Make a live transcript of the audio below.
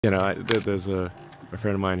There's a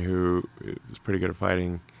friend of mine who is pretty good at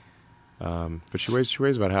fighting, but she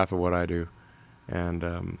weighs about half of what I do, and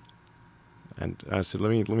I said, let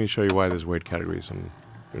me show you why there's weight categories in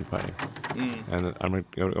fighting, and I'm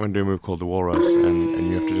gonna do a move called the walrus, and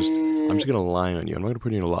you have to I'm just gonna lie on you. I'm not gonna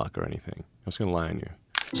put you in a lock or anything. I'm just gonna lie on you.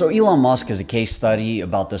 So Elon Musk is a case study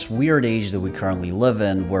about this weird age that we currently live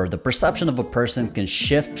in, where the perception of a person can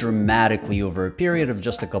shift dramatically over a period of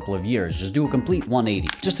just a couple of years. Just do a complete 180.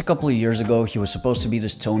 Just a couple of years ago, he was supposed to be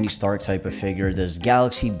this Tony Stark type of figure, this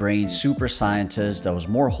galaxy brain super scientist that was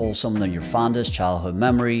more wholesome than your fondest childhood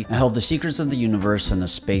memory and held the secrets of the universe in the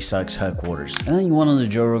SpaceX headquarters. And then he went on the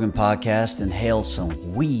Joe Rogan podcast, inhaled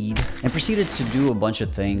some weed, and proceeded to do a bunch of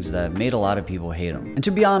things that made a lot of people hate him. And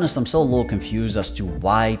to be honest, I'm still a little confused as to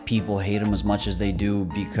why people hate him as much as they do,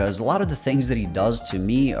 because a lot of the things that he does to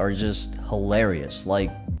me are just hilarious.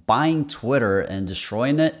 Like buying Twitter and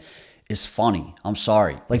destroying it is funny. I'm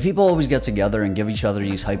sorry. Like, people always get together and give each other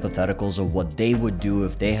these hypotheticals of what they would do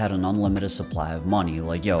if they had an unlimited supply of money.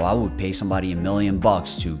 Like, yo, I would pay somebody $1 million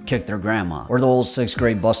to kick their grandma. Or the old 6th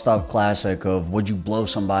grade bus stop classic of, would you blow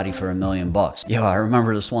somebody for $1 million? Yo, I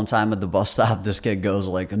remember this one time at the bus stop, this kid goes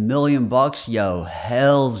like, $1 million? Yo,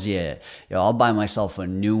 hells yeah. Yo, I'll buy myself a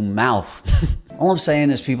new mouth. All I'm saying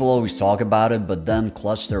is people always talk about it, but then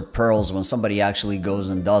clutch their pearls when somebody actually goes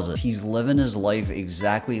and does it. He's living his life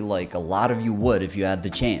exactly like a lot of you would if you had the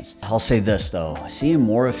chance. I'll say this though, seeing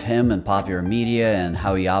more of him in popular media and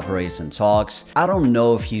how he operates and talks, I don't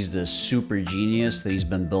know if he's the super genius that he's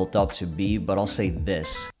been built up to be, but I'll say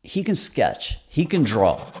this. He can sketch, he can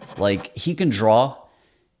draw. Like, he can draw.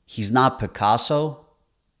 He's not Picasso,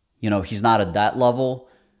 you know, he's not at that level,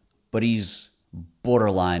 but he's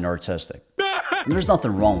borderline artistic. And there's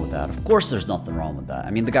nothing wrong with that. Of course there's nothing wrong with that.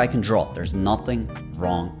 I mean, the guy can draw. There's nothing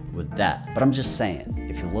wrong with that. But I'm just saying,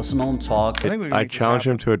 if you listen to him talk... I challenge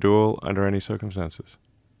him to a duel under any circumstances.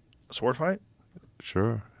 A sword fight?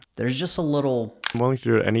 Sure. There's just a little... I'm willing to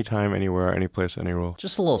do it anytime, anywhere, any place, any role.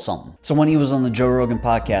 Just a little something. So when he was on the Joe Rogan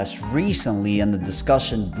podcast recently and the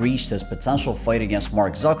discussion breached his potential fight against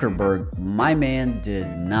Mark Zuckerberg, my man did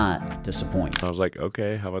not disappoint. I was like,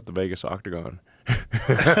 okay, how about the Vegas Octagon?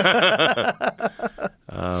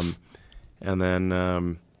 And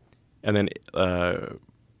then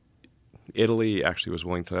Italy actually was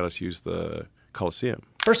willing to let us use the Coliseum.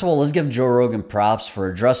 First of all, let's give Joe Rogan props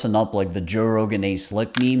for dressing up like the Joe Rogan A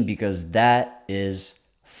Slick meme, because that is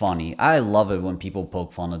funny. I love it when people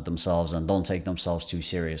poke fun at themselves and don't take themselves too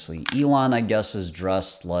seriously. Elon, I guess, is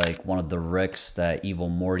dressed like one of the Ricks that evil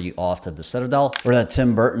Morty offed at the Citadel, or that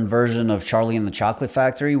Tim Burton version of Charlie and the Chocolate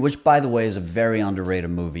Factory, which, by the way, is a very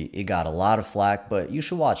underrated movie. It got a lot of flack, but you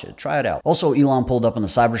should watch it. Try it out. Also, Elon pulled up in the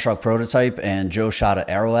Cybertruck prototype and Joe shot an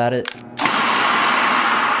arrow at it.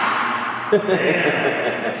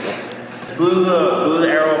 blew the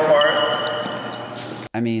arrow apart.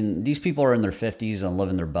 I mean, these people are in their 50s and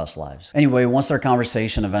living their best lives. Anyway, once their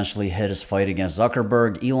conversation eventually hit his fight against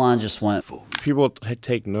Zuckerberg, Elon just went... People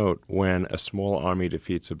take note when a small army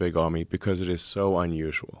defeats a big army because it is so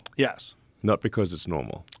unusual. Yes. Not because it's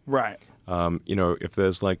normal. Right. You know, if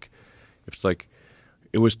it's like,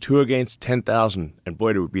 it was 2 against 10,000, and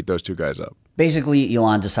boy, did we beat those 2 guys up. Basically,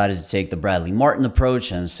 Elon decided to take the Bradley Martin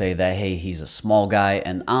approach and say that, hey, he's a small guy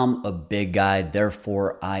and I'm a big guy,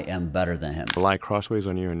 therefore I am better than him. Lie crossways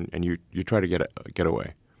on you and you try to get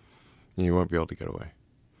away. And you won't be able to get away.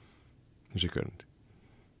 Because you couldn't.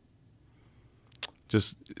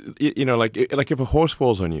 Just, you know, like if a horse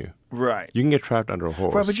falls on you, right, you can get trapped under a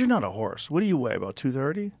horse. Right, but you're not a horse. What do you weigh, about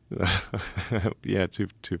 230? Yeah,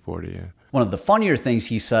 240, yeah. One of the funnier things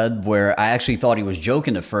he said, where I actually thought he was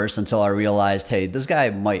joking at first until I realized, hey, this guy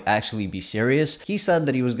might actually be serious. He said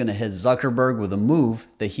that he was going to hit Zuckerberg with a move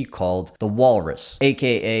that he called the walrus.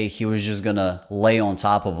 AKA, he was just going to lay on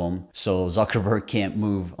top of him so Zuckerberg can't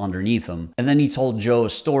move underneath him. And then he told Joe a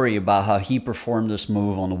story about how he performed this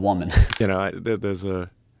move on a woman. You know, there's a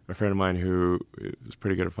friend of mine who is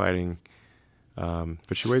pretty good at fighting,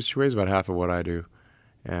 but she weighs about half of what I do.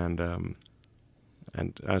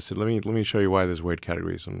 And I said, let me show you why there's weight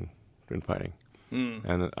categories in fighting.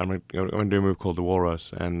 And I'm gonna do a move called the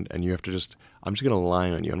walrus, and you have to I'm just gonna lie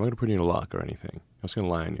on you. I'm not gonna put you in a lock or anything. I'm just gonna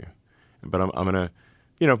lie on you. But I'm gonna,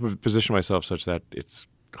 you know, position myself such that it's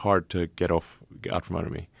hard to get out from under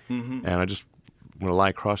me. And I'm gonna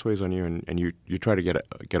lie crossways on you, and you try to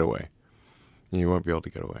get away. And you won't be able to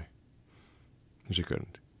get away. Because you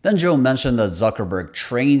couldn't. Then Joe mentioned that Zuckerberg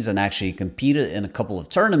trains and actually competed in a couple of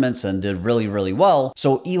tournaments and did really, really well.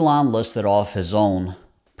 So Elon listed off his own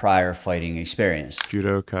prior fighting experience.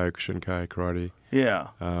 Judo, Kyokushinkai, karate. Yeah.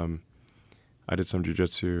 I did some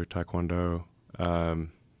jiu-jitsu, taekwondo.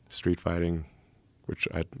 street fighting, which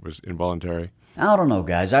was involuntary. I don't know,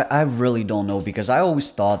 guys. I really don't know, because I always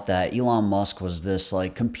thought that Elon Musk was this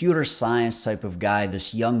like computer science type of guy,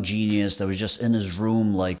 this young genius that was just in his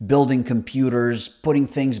room, like building computers, putting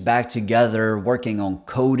things back together, working on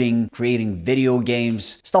coding, creating video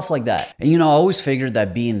games, stuff like that. And you know, I always figured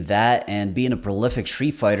that being that and being a prolific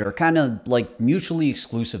street fighter are kind of like mutually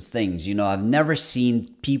exclusive things. You know, I've never seen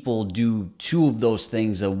people do two of those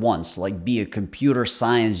things at once, like be a computer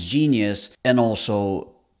science genius and also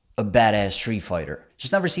a badass street fighter.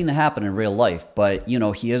 Just never seen it happen in real life. But, you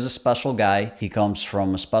know, he is a special guy. He comes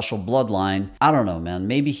from a special bloodline. I don't know, man.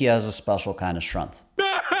 Maybe he has a special kind of strength.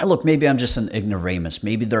 And look, maybe I'm just an ignoramus.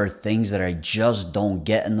 Maybe there are things that I just don't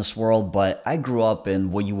get in this world, but I grew up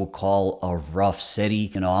in what you would call a rough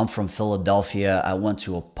city. You know, I'm from Philadelphia. I went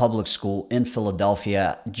to a public school in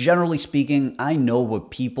Philadelphia. Generally speaking, I know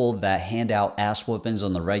what people that hand out ass whoopings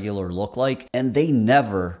on the regular look like, and they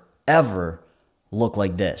never, ever look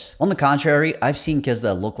like this. On the contrary, I've seen kids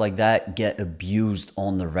that look like that get abused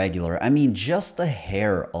on the regular. I mean, just the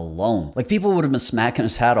hair alone. Like, people would have been smacking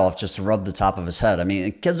his hat off just to rub the top of his head. I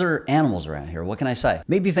mean, kids are animals around here. What can I say?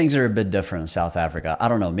 Maybe things are a bit different in South Africa. I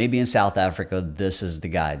don't know. Maybe in South Africa, this is the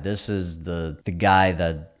guy. This is the guy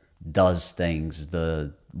that does things.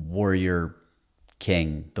 The warrior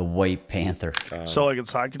king, the white panther. So like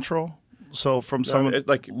it's side control? So from some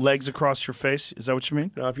like legs across your face, is that what you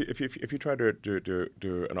mean? No, if you try to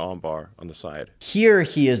do an arm bar on the side. Here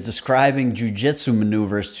he is describing jiu-jitsu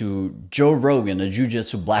maneuvers to Joe Rogan, a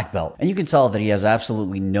jiu-jitsu black belt. And you can tell that he has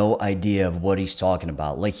absolutely no idea of what he's talking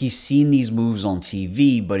about. Like, he's seen these moves on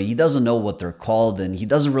TV, but he doesn't know what they're called, and he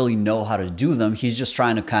doesn't really know how to do them. He's just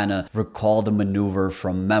trying to kind of recall the maneuver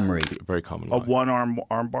from memory. Very common. A one-arm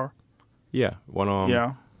bar? Yeah, one arm.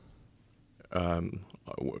 Yeah.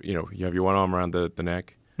 You know, you have your one arm around the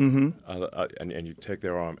neck, and you take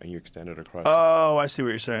their arm and you extend it across. Oh, I see what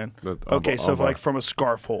you're saying. Okay, so bar. like from a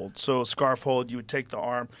scarf hold. So a scarf hold, you would take the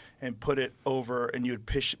arm and put it over, and you would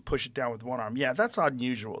push it down with one arm. Yeah, that's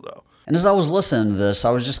unusual, though. And as I was listening to this,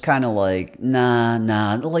 I was just kind of like, nah,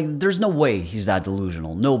 like, there's no way he's that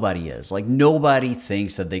delusional. Nobody is. Like, nobody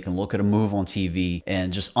thinks that they can look at a move on TV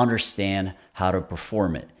and just understand how to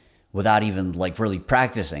perform it without even like really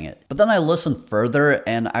practicing it. But then I listened further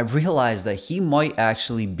and I realized that he might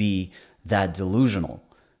actually be that delusional,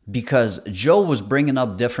 because Joe was bringing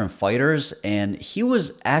up different fighters and he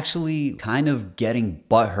was actually kind of getting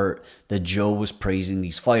butthurt that Joe was praising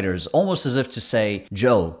these fighters, almost as if to say,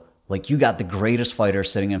 Joe, like, you got the greatest fighter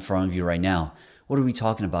sitting in front of you right now. What are we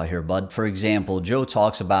talking about here, bud? For example, Joe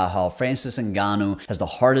talks about how Francis Ngannou has the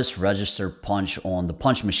hardest registered punch on the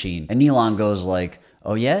punch machine. And Elon goes like,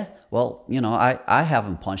 oh yeah? Well, you know, I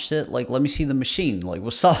haven't punched it. Like, let me see the machine. Like,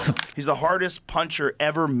 what's up? He's the hardest puncher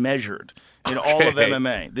ever measured in all of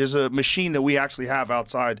MMA. There's a machine that we actually have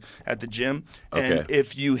outside at the gym. And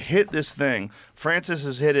if you hit this thing, Francis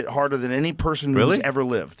has hit it harder than any person who's ever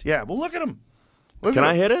lived. Yeah, well, look at him. Can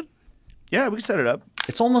I hit it? Yeah, we can set it up.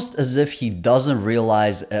 It's almost as if he doesn't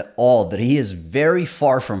realize at all that he is very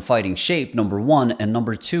far from fighting shape, number one, and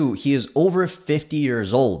number two, he is over 50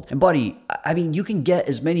 years old. And buddy, I mean, you can get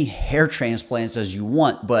as many hair transplants as you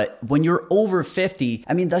want, but when you're over 50,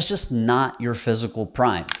 I mean, that's just not your physical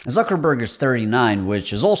prime. Zuckerberg is 39,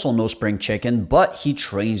 which is also no spring chicken, but he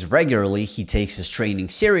trains regularly, he takes his training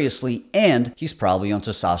seriously, and he's probably on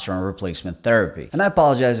testosterone replacement therapy. And I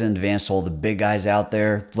apologize in advance to all the big guys out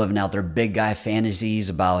there living out their big guy fantasies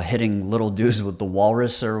about hitting little dudes with the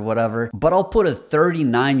walrus or whatever, but I'll put a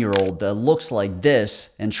 39-year-old that looks like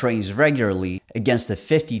this and trains regularly against a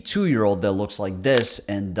 52-year-old that looks like this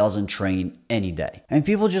and doesn't train any day. I mean,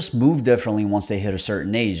 people just move differently once they hit a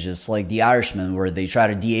certain age. It's like The Irishman, where they try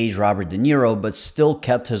to de-age Robert De Niro but still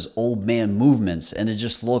kept his old man movements, and it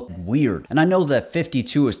just looked weird. And I know that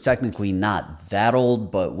 52 is technically not that old,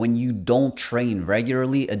 but when you don't train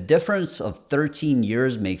regularly, a difference of 13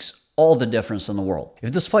 years makes all the difference in the world.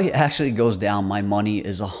 If this fight actually goes down, my money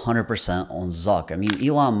is 100% on Zuck. I mean,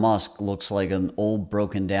 Elon Musk looks like an old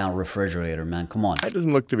broken down refrigerator, man. Come on. That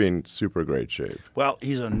doesn't look to be in super great shape. Well,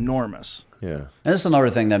 he's enormous. Yeah. And this is another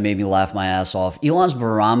thing that made me laugh my ass off. Elon's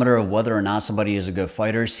barometer of whether or not somebody is a good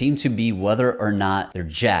fighter seemed to be whether or not they're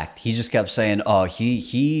jacked. He just kept saying, oh,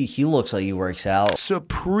 he looks like he works out.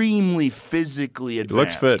 Supremely physically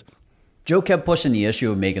advanced. Looks fit. Joe kept pushing the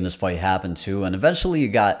issue of making this fight happen too, and eventually it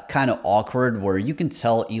got kind of awkward where you can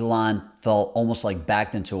tell Elon felt almost like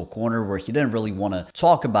backed into a corner where he didn't really want to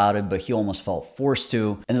talk about it, but he almost felt forced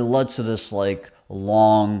to, and it led to this like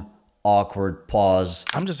long, awkward pause.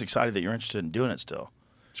 I'm just excited that you're interested in doing it still.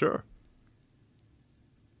 Sure.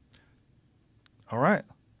 All right.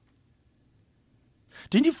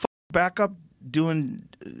 Didn't you back up doing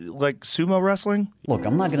like sumo wrestling? Look,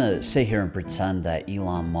 I'm not gonna sit here and pretend that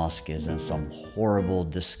Elon Musk is in some horrible,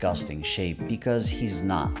 disgusting shape, because he's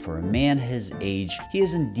not. For a man his age, he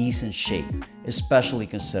is in decent shape, especially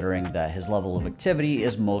considering that his level of activity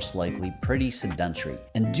is most likely pretty sedentary.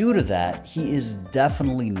 And due to that, he is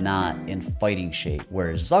definitely not in fighting shape,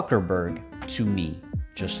 whereas Zuckerberg, to me,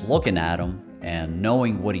 just looking at him and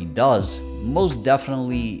knowing what he does, most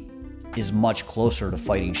definitely is much closer to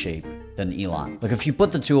fighting shape than Elon. Like, if you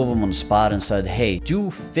put the two of them on the spot and said, hey,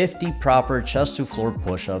 do 50 proper chest to floor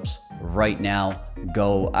push-ups right now,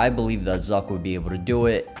 go, I believe that Zuck would be able to do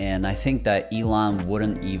it, and I think that Elon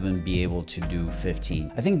wouldn't even be able to do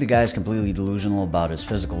 15. I think the guy is completely delusional about his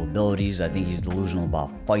physical abilities. I think he's delusional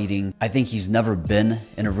about fighting. I think he's never been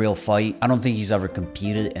in a real fight. I don't think he's ever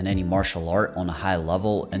competed in any martial art on a high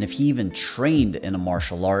level, and if he even trained in a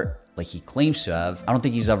martial art like he claims to have, I don't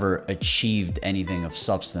think he's ever achieved anything of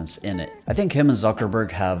substance in it. I think him and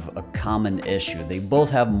Zuckerberg have a common issue. They both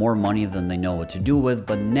have more money than they know what to do with,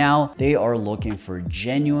 but now they are looking for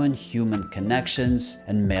genuine human connections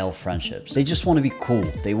and male friendships. They just want to be cool.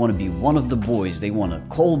 They want to be one of the boys. They want a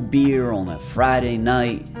cold beer on a Friday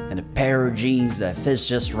night and a pair of jeans that fits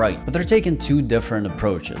just right. But they're taking two different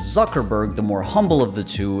approaches. Zuckerberg, the more humble of the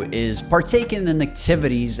two, is partaking in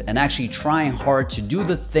activities and actually trying hard to do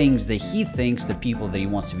the things that he thinks the people that he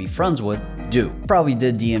wants to be friends with do. Probably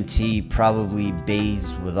did DMT, probably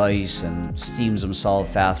bathes with ice and steams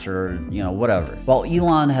himself after, you know, whatever. Well,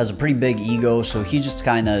 Elon has a pretty big ego, so he just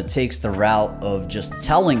kind of takes the route of just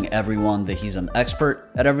telling everyone that he's an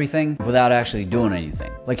expert at everything without actually doing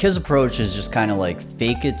anything. Like, his approach is just kind of like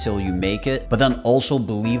fake it till you make it, but then also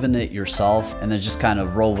believe in it yourself and then just kind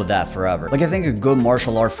of roll with that forever. Like, I think a good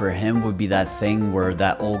martial art for him would be that thing where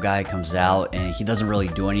that old guy comes out and he doesn't really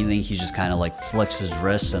do anything. He just kind of like flicks his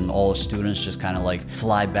wrists and all the students just kind of like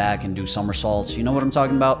fly back and do somersaults. You know what I'm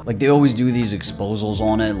talking about? Like, they always do these exposals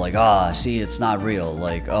on it, like, see, it's not real.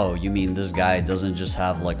 Like, oh, you mean this guy doesn't just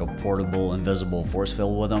have like a portable invisible force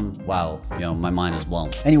field with him? Wow, you know, my mind is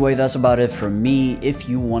blown. Anyway, that's about it from me. If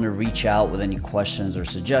you want to reach out with any questions or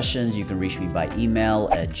suggestions, you can reach me by email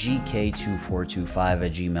at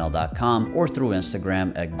gk2425@gmail.com or through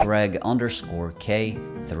Instagram at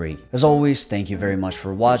greg_k3. As always, thank you very much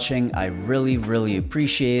for watching. I really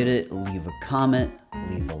appreciate it. Leave a comment,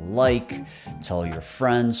 leave a like, tell your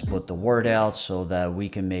friends, put the word out so that we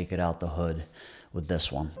can make it out the hood with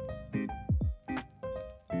this one.